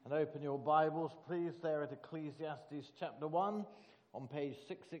And open your Bibles, please, there at Ecclesiastes chapter 1 on page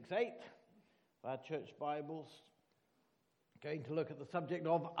 668 of our church Bibles. Going to look at the subject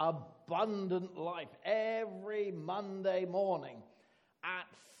of abundant life. Every Monday morning at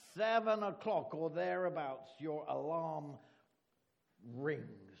 7 o'clock or thereabouts, your alarm rings.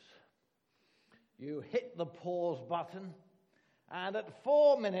 You hit the pause button, and at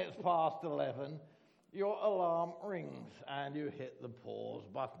 4 minutes past 11, your alarm rings and you hit the pause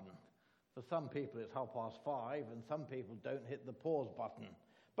button. For some people it's 5:30 and some people don't hit the pause button.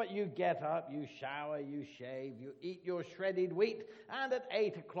 But you get up, you shower, you shave, you eat your shredded wheat, and at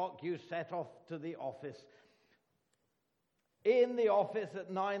 8 o'clock you set off to the office. In the office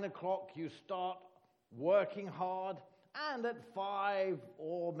at 9 o'clock you start working hard, and at 5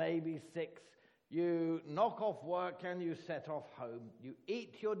 or maybe 6 you knock off work and you set off home. You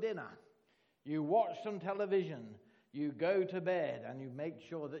eat your dinner. You watch some television, you go to bed, and you make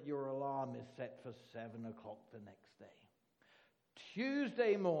sure that your alarm is set for 7 o'clock the next day.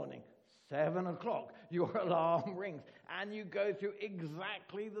 Tuesday morning, 7 o'clock, your alarm rings, and you go through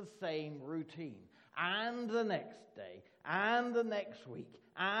exactly the same routine. And the next day, and the next week,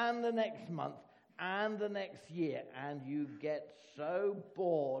 and the next month, and the next year, and you get so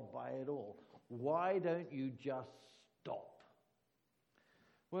bored by it all. Why don't you just stop?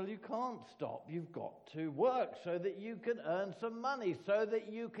 Well, you can't stop. You've got to work so that you can earn some money, so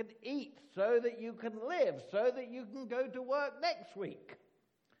that you can eat, so that you can live, so that you can go to work next week.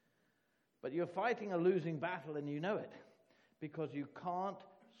 But you're fighting a losing battle and you know it, because you can't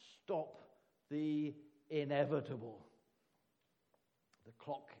stop the inevitable. The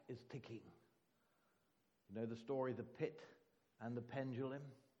clock is ticking. You know the story, the pit and the pendulum?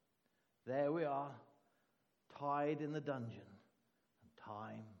 There we are, tied in the dungeon.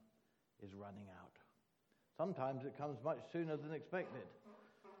 Time is running out. Sometimes it comes much sooner than expected.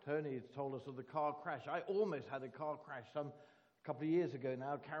 Tony has told us of the car crash. I almost had a car crash a couple of years ago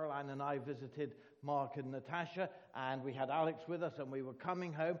now. Caroline and I visited Mark and Natasha, and we had Alex with us, and we were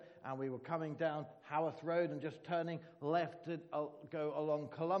coming home, and we were coming down Haworth Road and just turning left to go along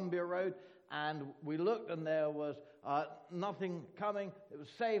Columbia Road, and we looked and there was nothing coming. It was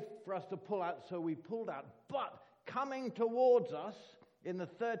safe for us to pull out, so we pulled out. But coming towards us in the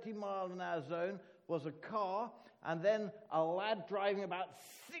 30-mile-an-hour zone was a car, and then a lad driving about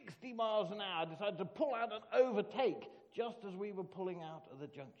 60 miles an hour decided to pull out and overtake just as we were pulling out of the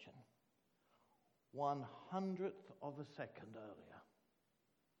junction. 1/100th of a second earlier.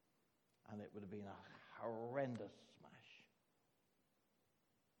 And it would have been a horrendous smash.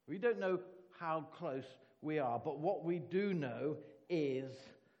 We don't know how close we are, but what we do know is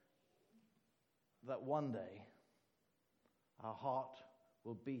that one day our heart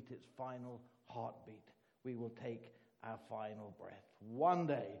will beat its final heartbeat. We will take our final breath. One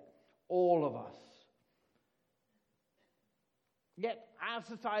day, all of us. Yet our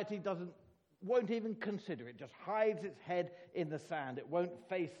society won't even consider it. Just hides its head in the sand. It won't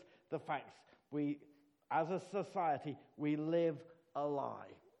face the facts. As a society, we live a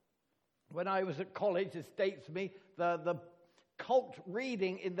lie. When I was at college, it states me, the cult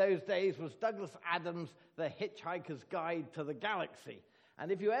reading in those days was Douglas Adams' The Hitchhiker's Guide to the Galaxy.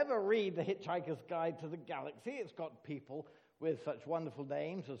 And if you ever read The Hitchhiker's Guide to the Galaxy, it's got people with such wonderful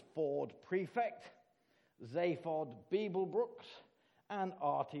names as Ford Prefect, Zaphod Beeblebrookes, and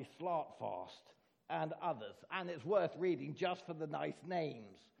Artie Slartfast, and others. And it's worth reading just for the nice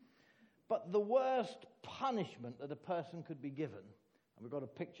names. But the worst punishment that a person could be given, and we've got a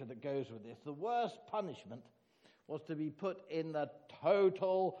picture that goes with this, the worst punishment was to be put in the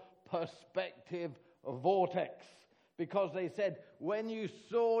total perspective vortex. Because they said, when you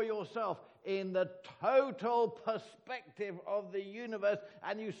saw yourself in the total perspective of the universe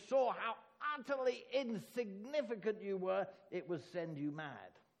and you saw how utterly insignificant you were, it would send you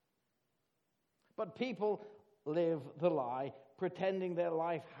mad. But people live the lie, pretending their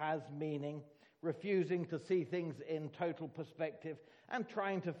life has meaning, refusing to see things in total perspective, and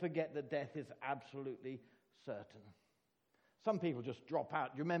trying to forget that death is absolutely certain. Some people just drop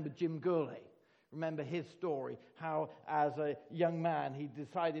out. You remember Jim Gourlay? Remember his story, how as a young man he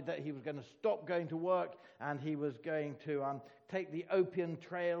decided that he was going to stop going to work and he was going to take the opium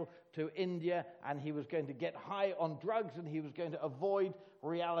trail to India, and he was going to get high on drugs, and he was going to avoid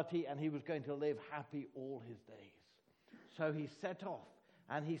reality, and he was going to live happy all his days. So he set off,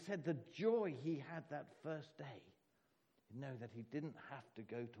 and he said the joy he had that first day, that he didn't have to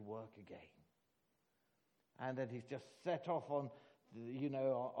go to work again. And that he's just set off on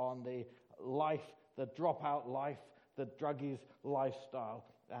the life, the dropout life, the druggies lifestyle,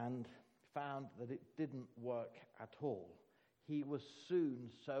 and found that it didn't work at all. he was soon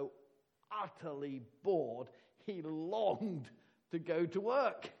so utterly bored, he longed to go to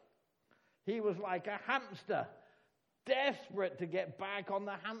work. He was like a hamster, desperate to get back on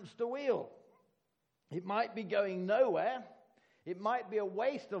the hamster wheel. It might be going nowhere. It might be a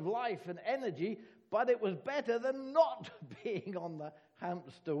waste of life and energy, but it was better than not being on the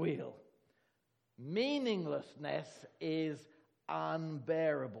hamster wheel. Meaninglessness is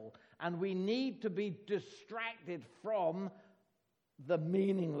unbearable, and we need to be distracted from the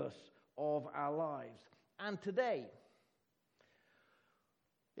meaningless of our lives. And today,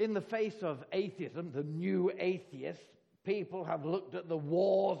 in the face of atheism, the new atheists, people have looked at the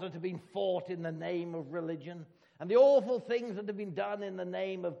wars that have been fought in the name of religion and the awful things that have been done in the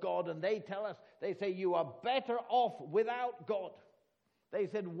name of God, and they tell us, they say, you are better off without God. They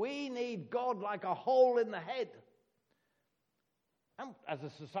said, we need God like a hole in the head. And as a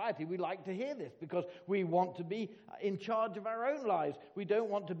society, we like to hear this because we want to be in charge of our own lives. We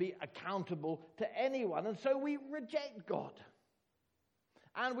don't want to be accountable to anyone, and so we reject God.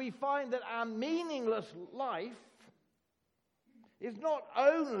 And we find that our meaningless life is not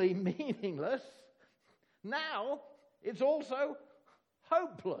only meaningless, now it's also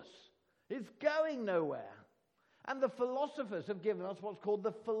hopeless. It's going nowhere. And the philosophers have given us what's called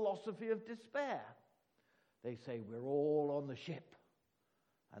the philosophy of despair. They say we're all on the ship,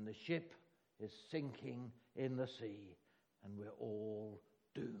 and the ship is sinking in the sea, and we're all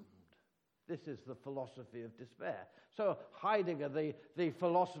doomed. This is the philosophy of despair. So Heidegger, the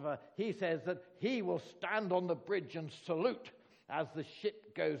philosopher, he says that he will stand on the bridge and salute as the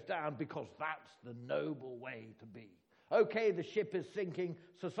ship goes down because that's the noble way to be. Okay, the ship is sinking,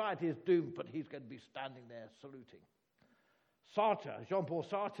 society is doomed, but he's going to be standing there saluting. Sartre, Jean-Paul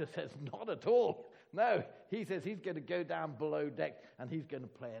Sartre says, not at all. No, he says he's going to go down below deck and he's going to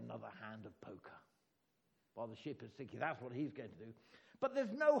play another hand of poker while the ship is sinking. That's what he's going to do. But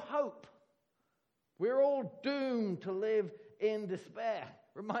there's no hope. We're all doomed to live in despair.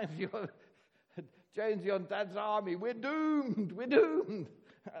 Reminds you of Jonesy on Dad's Army. We're doomed. We're doomed.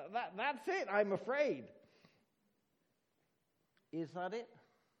 That's it, I'm afraid. Is that it?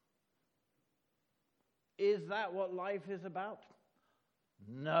 Is that what life is about?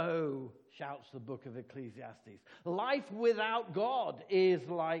 No, shouts the book of Ecclesiastes. Life without God is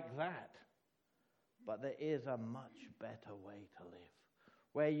like that. But there is a much better way to live,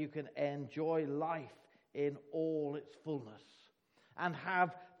 where you can enjoy life in all its fullness and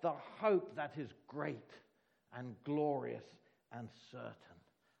have the hope that is great and glorious and certain.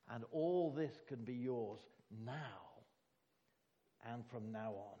 And all this can be yours now and from now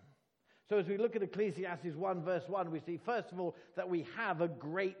on. So as we look at Ecclesiastes 1 verse 1, we see first of all that we have a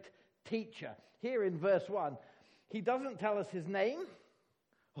great teacher. Here in verse 1, he doesn't tell us his name,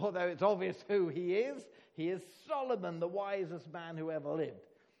 although it's obvious who he is. He is Solomon, the wisest man who ever lived.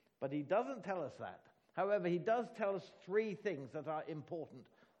 But he doesn't tell us that. However, he does tell us three things that are important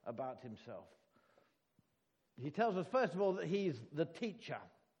about himself. He tells us, first of all, that he's the teacher.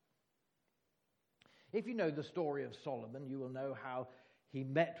 If you know the story of Solomon, you will know how he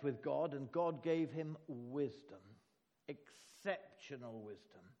met with God, and God gave him wisdom, exceptional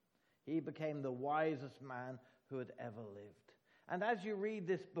wisdom. He became the wisest man who had ever lived. And as you read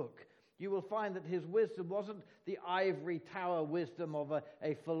this book, you will find that his wisdom wasn't the ivory tower wisdom of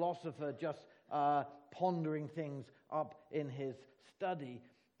a philosopher just pondering things up in his study.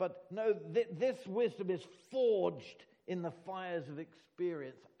 But no, this wisdom is forged in the fires of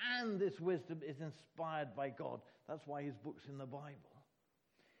experience, and this wisdom is inspired by God. That's why his book's in the Bible.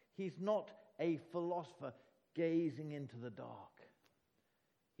 He's not a philosopher gazing into the dark.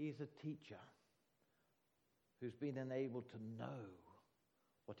 He's a teacher who's been enabled to know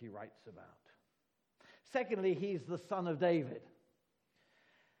what he writes about. Secondly, he's the son of David.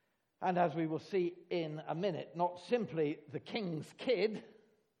 And as we will see in a minute, not simply the king's kid,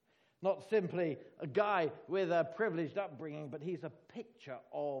 not simply a guy with a privileged upbringing, but he's a picture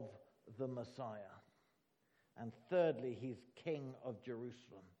of the Messiah. And thirdly, he's king of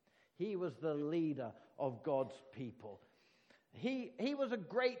Jerusalem. He was the leader of God's people. He was a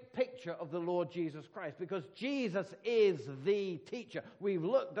great picture of the Lord Jesus Christ because Jesus is the teacher. We've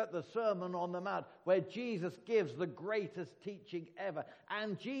looked at the Sermon on the Mount where Jesus gives the greatest teaching ever.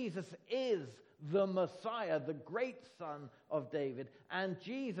 And Jesus is the Messiah, the great son of David. And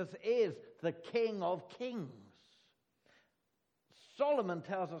Jesus is the King of Kings. Solomon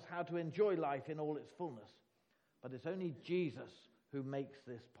tells us how to enjoy life in all its fullness. But it's only Jesus who makes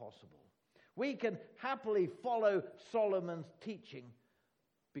this possible. We can happily follow Solomon's teaching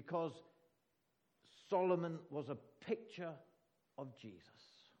because Solomon was a picture of Jesus.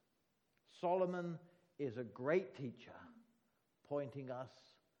 Solomon is a great teacher, pointing us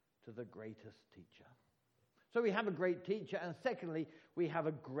to the greatest teacher. So we have a great teacher, and secondly, we have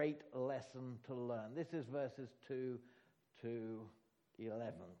a great lesson to learn. This is verses 2 to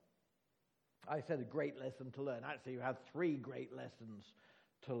 11. I said a great lesson to learn. Actually, you have 3 great lessons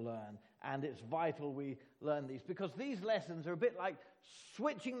to learn, and it's vital we learn these, because these lessons are a bit like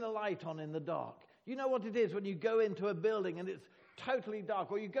switching the light on in the dark. You know what it is when you go into a building and it's totally dark,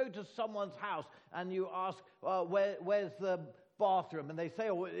 or you go to someone's house and you ask, where's the bathroom? And they say,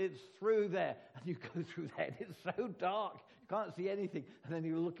 oh, it's through there. And you go through there and it's so dark, you can't see anything. And then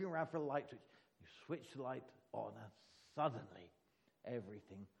you're looking around for a light switch. You switch the light on and suddenly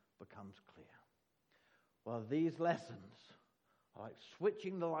everything becomes clear. Well, these lessons are like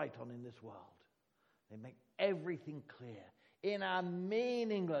switching the light on in this world. They make everything clear. In our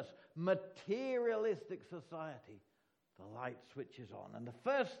meaningless, materialistic society, the light switches on. And the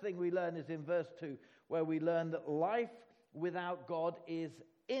first thing we learn is in verse 2, where we learn that life without God is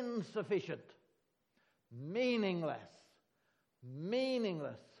insufficient, meaningless,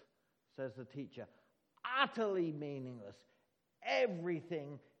 says the teacher, utterly meaningless.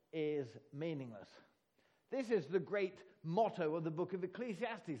 Everything is meaningless. This is the great motto of the book of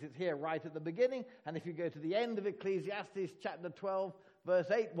Ecclesiastes. It's here right at the beginning, and if you go to the end of Ecclesiastes chapter 12, verse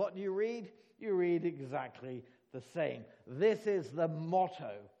 8, what do you read? You read exactly the same. This is the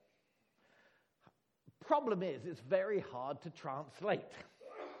motto. Problem is, it's very hard to translate.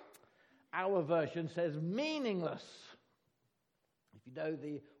 Our version says meaningless. If you know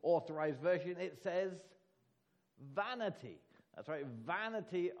the authorized version, it says vanity. That's right,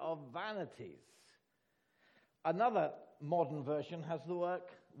 vanity of vanities. Another modern version has the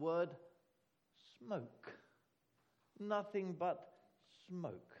word smoke. Nothing but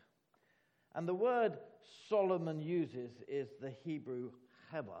smoke. And the word Solomon uses is the Hebrew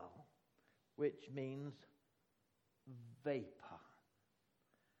hebal, which means vapor.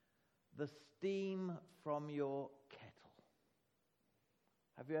 The steam from your kettle.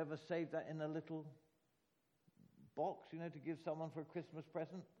 Have you ever saved that in a little box, to give someone for a Christmas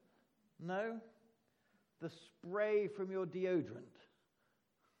present? No? The spray from your deodorant.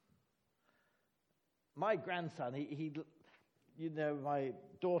 My grandson, my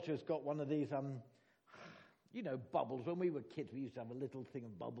daughter's got one of these, bubbles. When we were kids, we used to have a little thing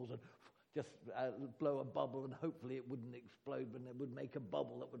of bubbles and just blow a bubble, and hopefully it wouldn't explode, but it would make a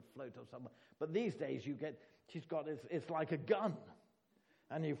bubble that would float off somewhere. But these days, she's got, it's like a gun.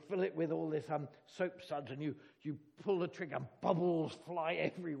 And you fill it with all this soap suds, and you pull the trigger, and bubbles fly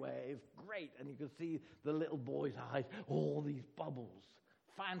everywhere. It's great. And you can see the little boy's eyes, all these bubbles.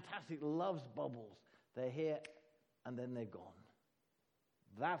 Fantastic, loves bubbles. They're here, and then they're gone.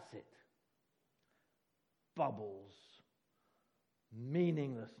 That's it. Bubbles.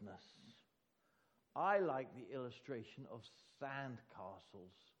 Meaninglessness. I like the illustration of sand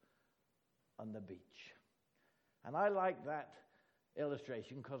castles on the beach. And I like that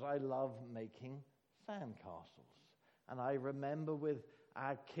illustration because I love making sandcastles. And I remember with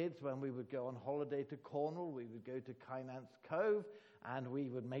our kids when we would go on holiday to Cornwall, we would go to Kynance Cove, and we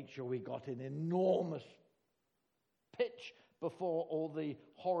would make sure we got an enormous pitch before all the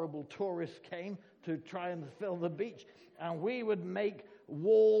horrible tourists came to try and fill the beach. And we would make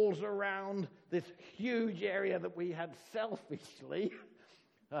walls around this huge area that we had selfishly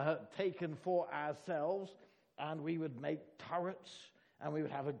taken for ourselves. And we would make turrets, and we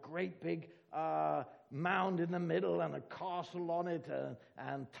would have a great big mound in the middle and a castle on it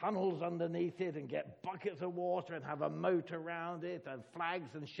and tunnels underneath it, and get buckets of water and have a moat around it and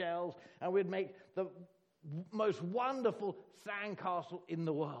flags and shells. And we'd make the most wonderful sandcastle in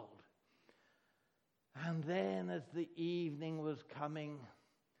the world. And then as the evening was coming,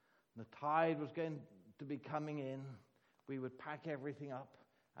 the tide was going to be coming in, we would pack everything up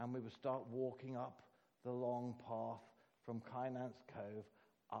and we would start walking up the long path from Kynance Cove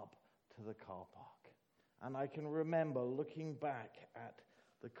up to the car park. And I can remember looking back at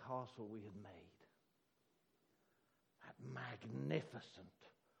the castle we had made. That magnificent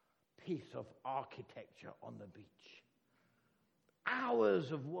piece of architecture on the beach.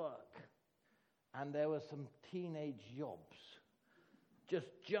 Hours of work. And there were some teenage yobs just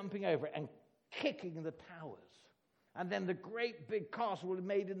jumping over it and kicking the towers. And then the great big castle was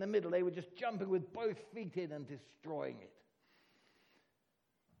made in the middle. They were just jumping with both feet in and destroying it.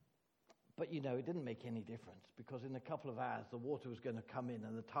 But it didn't make any difference, because in a couple of hours the water was going to come in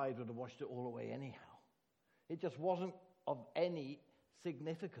and the tide would have washed it all away anyhow. It just wasn't of any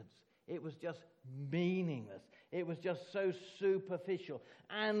significance. It was just meaningless. It was just so superficial.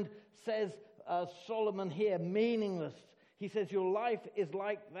 And says Solomon here, meaningless. He says your life is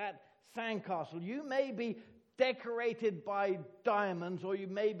like that sandcastle. You may be decorated by diamonds, or you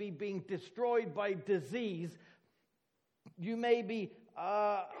may be being destroyed by disease. You may be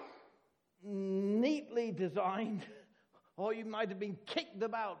neatly designed, or you might have been kicked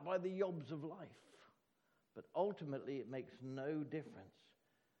about by the yobs of life. But ultimately, it makes no difference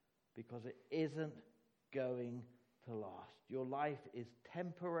because it isn't going to last. Your life is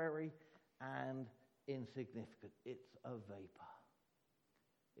temporary and insignificant. It's a vapor.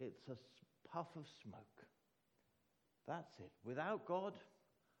 It's a puff of smoke. That's it. Without God,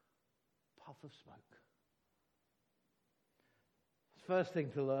 puff of smoke. First thing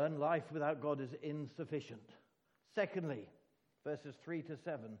to learn, life without God is insufficient. Secondly, verses 3 to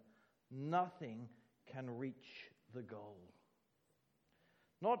 7, nothing can reach the goal.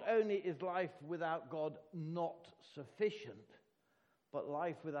 Not only is life without God not sufficient, but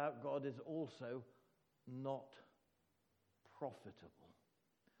life without God is also not profitable.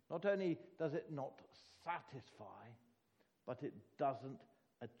 Not only does it not satisfy, but it doesn't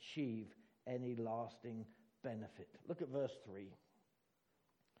achieve any lasting benefit. Look at verse 3.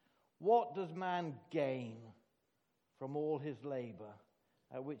 What does man gain from all his labor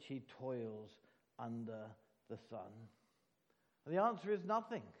at which he toils under the sun? And the answer is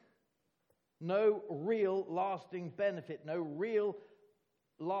nothing. No real lasting benefit, no real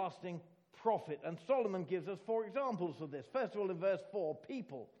lasting profit. And Solomon gives us 4 examples of this. First of all, in verse 4,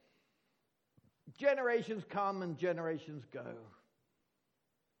 people. Generations come and generations go.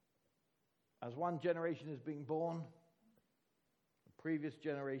 As one generation is being born, the previous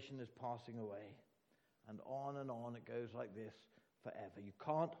generation is passing away. And on it goes like this forever. You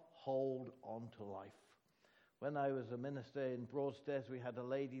can't hold on to life. When I was a minister in Broadstairs, we had a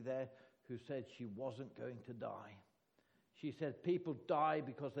lady there who said she wasn't going to die. She said people die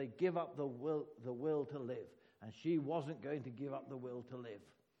because they give up the will to live. And she wasn't going to give up the will to live.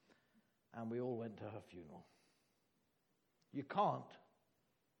 And we all went to her funeral. You can't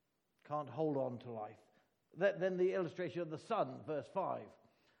hold on to life. Then the illustration of the sun, verse 5.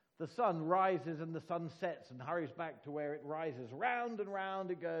 The sun rises and the sun sets and hurries back to where it rises. Round and round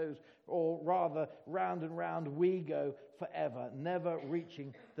it goes, or rather, round and round we go forever, never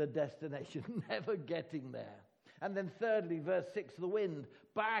reaching the destination, never getting there. And then thirdly, verse 6, the wind.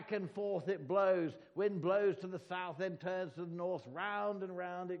 Back and forth it blows. Wind blows to the south, then turns to the north. Round and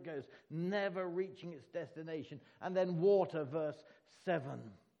round it goes, never reaching its destination. And then water, verse 7.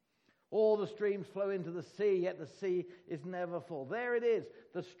 All the streams flow into the sea, yet the sea is never full. There it is.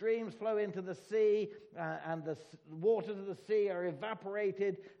 The streams flow into the sea, and the waters of the sea are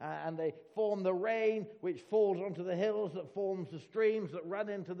evaporated, and they form the rain, which falls onto the hills, that forms the streams that run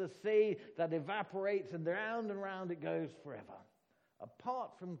into the sea, that evaporates, and round it goes forever.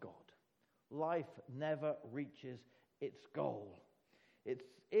 Apart from God, life never reaches its goal. It's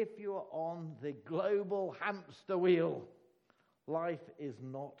if you are on the global hamster wheel, life is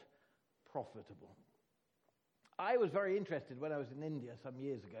not profitable. I was very interested when I was in India some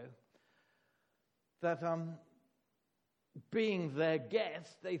years ago that being their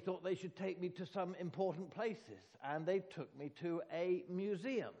guest, they thought they should take me to some important places, and they took me to a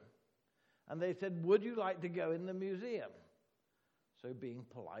museum. And they said, would you like to go in the museum? So being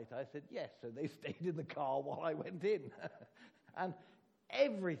polite, I said yes. So they stayed in the car while I went in. And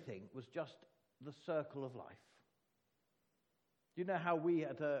everything was just the circle of life. You know how we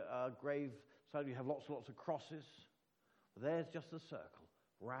at a grave side, we have lots and lots of crosses? There's just a circle.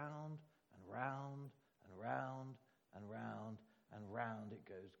 Round and round and round and round and round it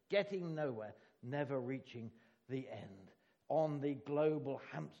goes. Getting nowhere, never reaching the end. On the global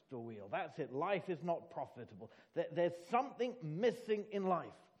hamster wheel. That's it. Life is not profitable. There's something missing in life.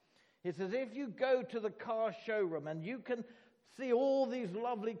 It's as if you go to the car showroom and you can see all these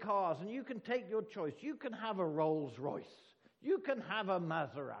lovely cars and you can take your choice. You can have a Rolls Royce. You can have a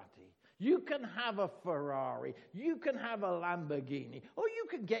Maserati. You can have a Ferrari. You can have a Lamborghini. Or you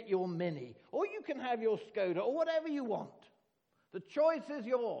can get your Mini. Or you can have your Skoda. Or whatever you want. The choice is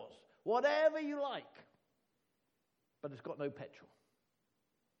yours. Whatever you like. But it's got no petrol.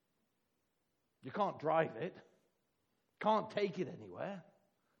 You can't drive it. Can't take it anywhere.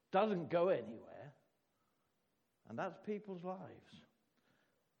 Doesn't go anywhere. And that's people's lives.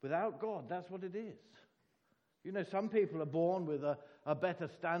 Without God, that's what it is. You know, some people are born with a better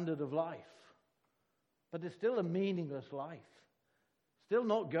standard of life. But it's still a meaningless life. Still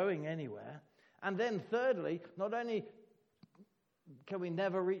not going anywhere. And then thirdly, not only can we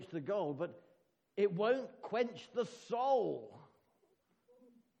never reach the goal, but it won't quench the soul.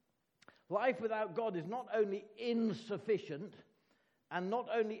 Life without God is not only insufficient and not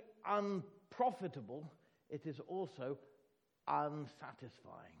only unprofitable, it is also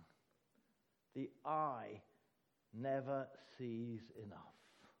unsatisfying. The eye never sees enough.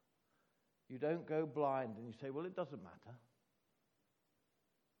 You don't go blind and you say, well, it doesn't matter.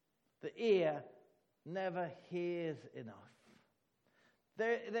 The ear never hears enough.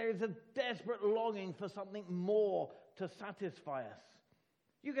 There is a desperate longing for something more to satisfy us.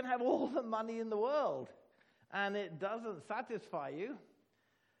 You can have all the money in the world, and it doesn't satisfy you.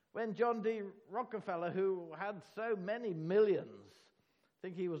 When John D. Rockefeller, who had so many millions, I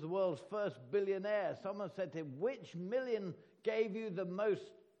think he was the world's first billionaire, someone said to him, which million gave you the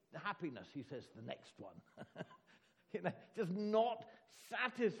most happiness? He says, the next one. Just not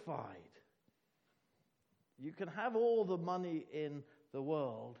satisfied. You can have all the money in the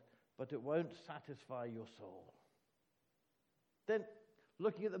world, but it won't satisfy your soul. Then,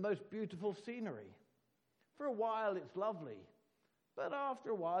 looking at the most beautiful scenery. For a while it's lovely, but after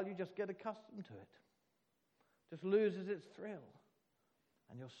a while you just get accustomed to it. Just loses its thrill.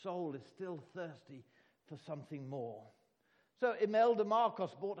 And your soul is still thirsty for something more. So Imelda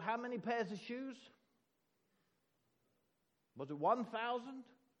Marcos bought how many pairs of shoes? Was it 1,000?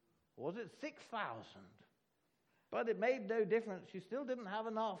 Or was it 6,000? But it made no difference. She still didn't have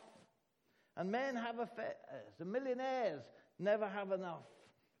enough. And men have affairs. The millionaires never have enough.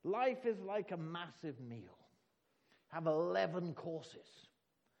 Life is like a massive meal. Have 11 courses.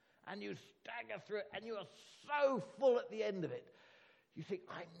 And you stagger through it, and you are so full at the end of it. You think,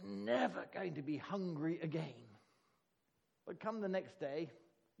 I'm never going to be hungry again. But come the next day,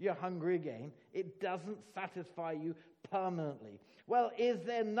 you're hungry again. It doesn't satisfy you permanently. Well, is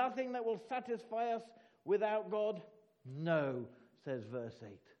there nothing that will satisfy us without God? No, says verse 8.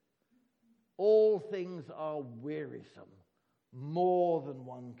 All things are wearisome, more than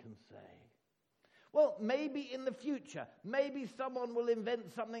one can say. Well, maybe in the future, maybe someone will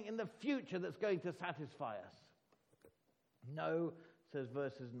invent something in the future that's going to satisfy us. No, says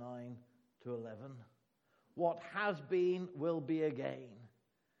verses 9 to 11. What has been will be again,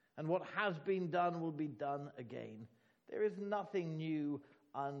 and what has been done will be done again. There is nothing new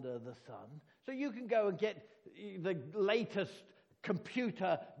under the sun. So you can go and get the latest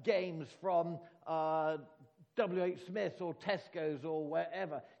computer games from W.H. Smith's or Tesco's or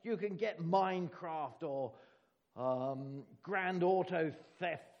wherever. You can get Minecraft or Grand Auto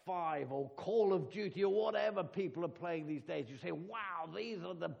Theft 5 or Call of Duty or whatever people are playing these days. You say, wow, these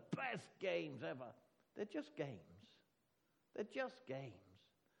are the best games ever. They're just games. They're just games.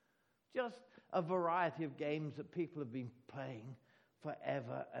 Just a variety of games that people have been playing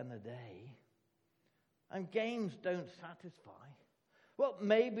forever and a day. And games don't satisfy. Well,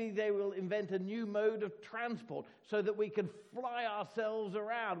 maybe they will invent a new mode of transport so that we can fly ourselves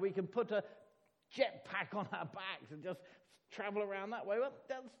around. We can put a jetpack on our backs and just travel around that way. Well,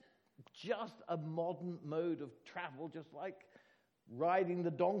 that's just a modern mode of travel, just like riding the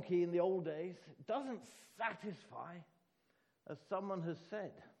donkey in the old days. It doesn't satisfy. As someone has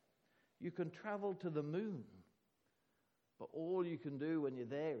said, you can travel to the moon, but all you can do when you're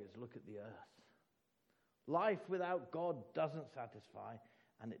there is look at the earth. Life without God doesn't satisfy,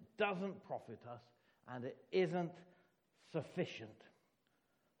 and it doesn't profit us, and it isn't sufficient.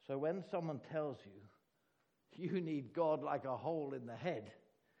 So when someone tells you, you need God like a hole in the head,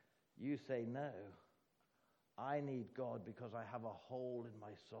 you say, no, I need God because I have a hole in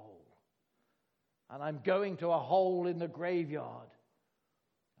my soul. And I'm going to a hole in the graveyard,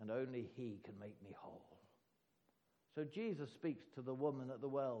 and only He can make me whole. So Jesus speaks to the woman at the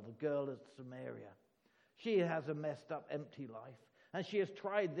well, the girl at Samaria. She has a messed up, empty life. And she has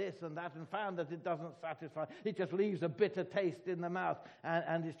tried this and that and found that it doesn't satisfy. It just leaves a bitter taste in the mouth.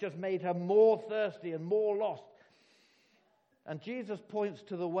 And it's just made her more thirsty and more lost. And Jesus points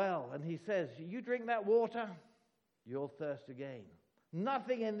to the well and He says, you drink that water, you'll thirst again.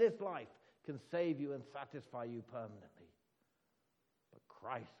 Nothing in this life can save you and satisfy you permanently. But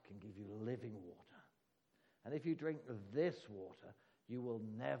Christ can give you living water. And if you drink this water, you will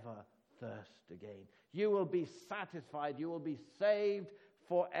never thirst again. You will be satisfied. You will be saved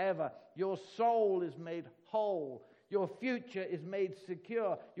forever. Your soul is made whole. Your future is made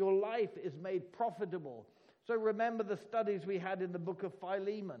secure. Your life is made profitable. So remember the studies we had in the book of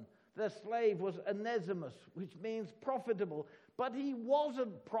Philemon. The slave was Onesimus, which means profitable. But he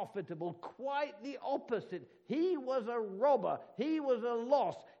wasn't profitable. Quite the opposite. He was a robber. He was a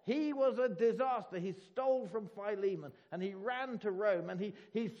loss. He was a disaster. He stole from Philemon and he ran to Rome and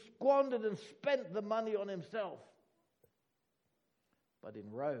he squandered and spent the money on himself. But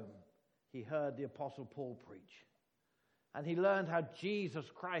in Rome, he heard the Apostle Paul preach. And he learned how Jesus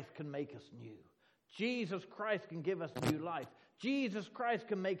Christ can make us new. Jesus Christ can give us new life. Jesus Christ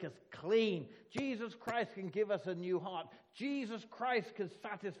can make us clean. Jesus Christ can give us a new heart. Jesus Christ can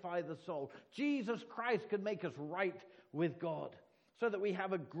satisfy the soul. Jesus Christ can make us right with God, so that we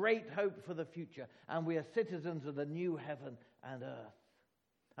have a great hope for the future and we are citizens of the new heaven and earth.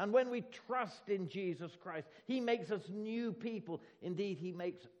 And when we trust in Jesus Christ, he makes us new people. Indeed, he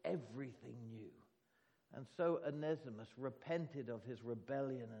makes everything new. And so Onesimus repented of his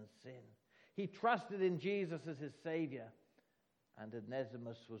rebellion and sin. He trusted in Jesus as his Savior, and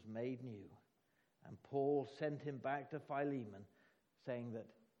Onesimus was made new. And Paul sent him back to Philemon, saying that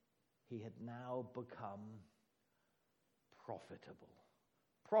he had now become profitable.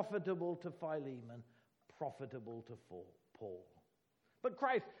 Profitable to Philemon, profitable to Paul. But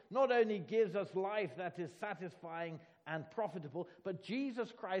Christ not only gives us life that is satisfying and profitable, but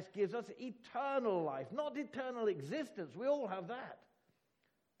Jesus Christ gives us eternal life, not eternal existence. We all have that.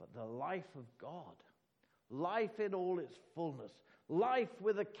 But the life of God, life in all its fullness, life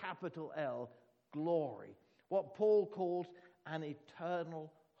with a capital L, glory, what Paul calls an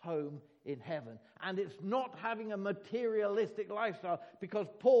eternal home in heaven. And it's not having a materialistic lifestyle, because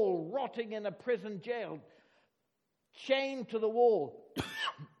Paul, rotting in a prison jail, chained to the wall,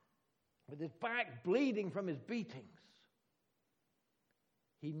 with his back bleeding from his beatings,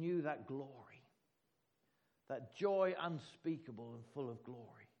 he knew that glory, that joy unspeakable and full of glory.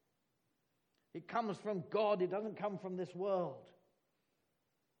 It comes from God. It doesn't come from this world.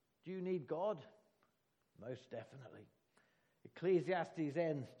 Do you need God? Most definitely. Ecclesiastes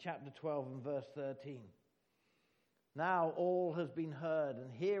ends, chapter 12 and verse 13. Now all has been heard,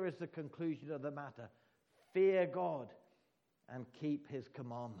 and here is the conclusion of the matter. Fear God and keep his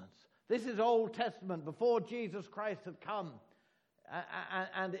commandments. This is Old Testament, before Jesus Christ had come.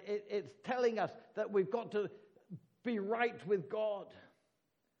 And it's telling us that we've got to be right with God.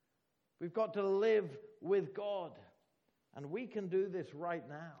 We've got to live with God. And we can do this right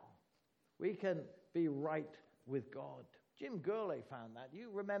now. We can be right with God. Jim Gurley found that. You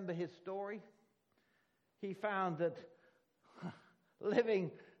remember his story? He found that living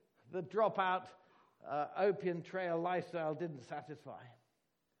the dropout opium trail lifestyle didn't satisfy.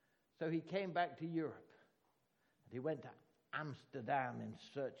 So he came back to Europe. And he went to Amsterdam in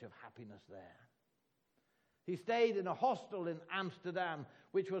search of happiness there. He stayed in a hostel in Amsterdam,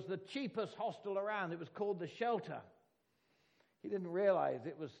 which was the cheapest hostel around. It was called The Shelter. He didn't realize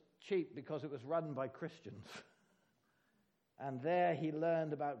it was cheap because it was run by Christians. And there he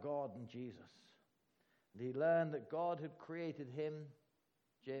learned about God and Jesus. And he learned that God had created him,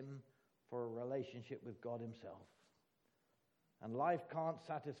 Jim, for a relationship with God himself. And life can't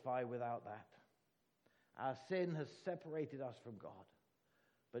satisfy without that. Our sin has separated us from God.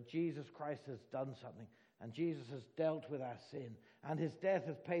 But Jesus Christ has done something. And Jesus has dealt with our sin. And his death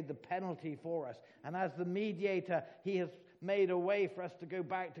has paid the penalty for us. And as the mediator, he has made a way for us to go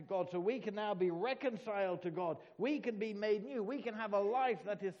back to God. So we can now be reconciled to God. We can be made new. We can have a life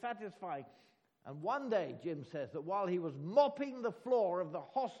that is satisfying. And one day, Jim says, that while he was mopping the floor of the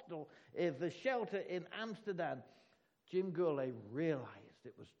hostel, The Shelter in Amsterdam, Jim Gurley realized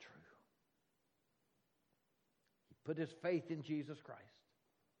it was true. He put his faith in Jesus Christ.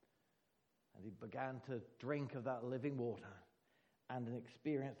 And he began to drink of that living water and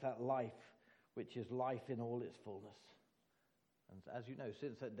experience that life, which is life in all its fullness. And as you know,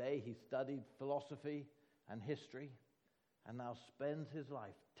 since that day, he studied philosophy and history and now spends his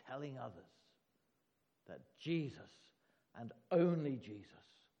life telling others that Jesus and only Jesus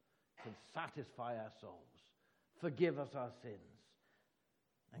can satisfy our souls, forgive us our sins,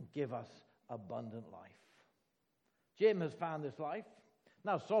 and give us abundant life. Jim has found this life.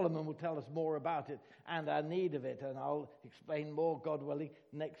 Now, Solomon will tell us more about it and our need of it, and I'll explain more, God willing,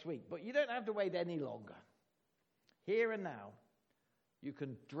 next week. But you don't have to wait any longer. Here and now, you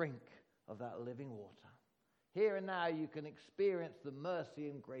can drink of that living water. Here and now, you can experience the mercy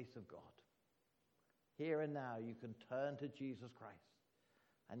and grace of God. Here and now, you can turn to Jesus Christ,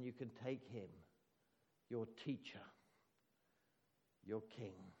 and you can take him, your teacher, your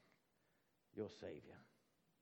king, your Savior.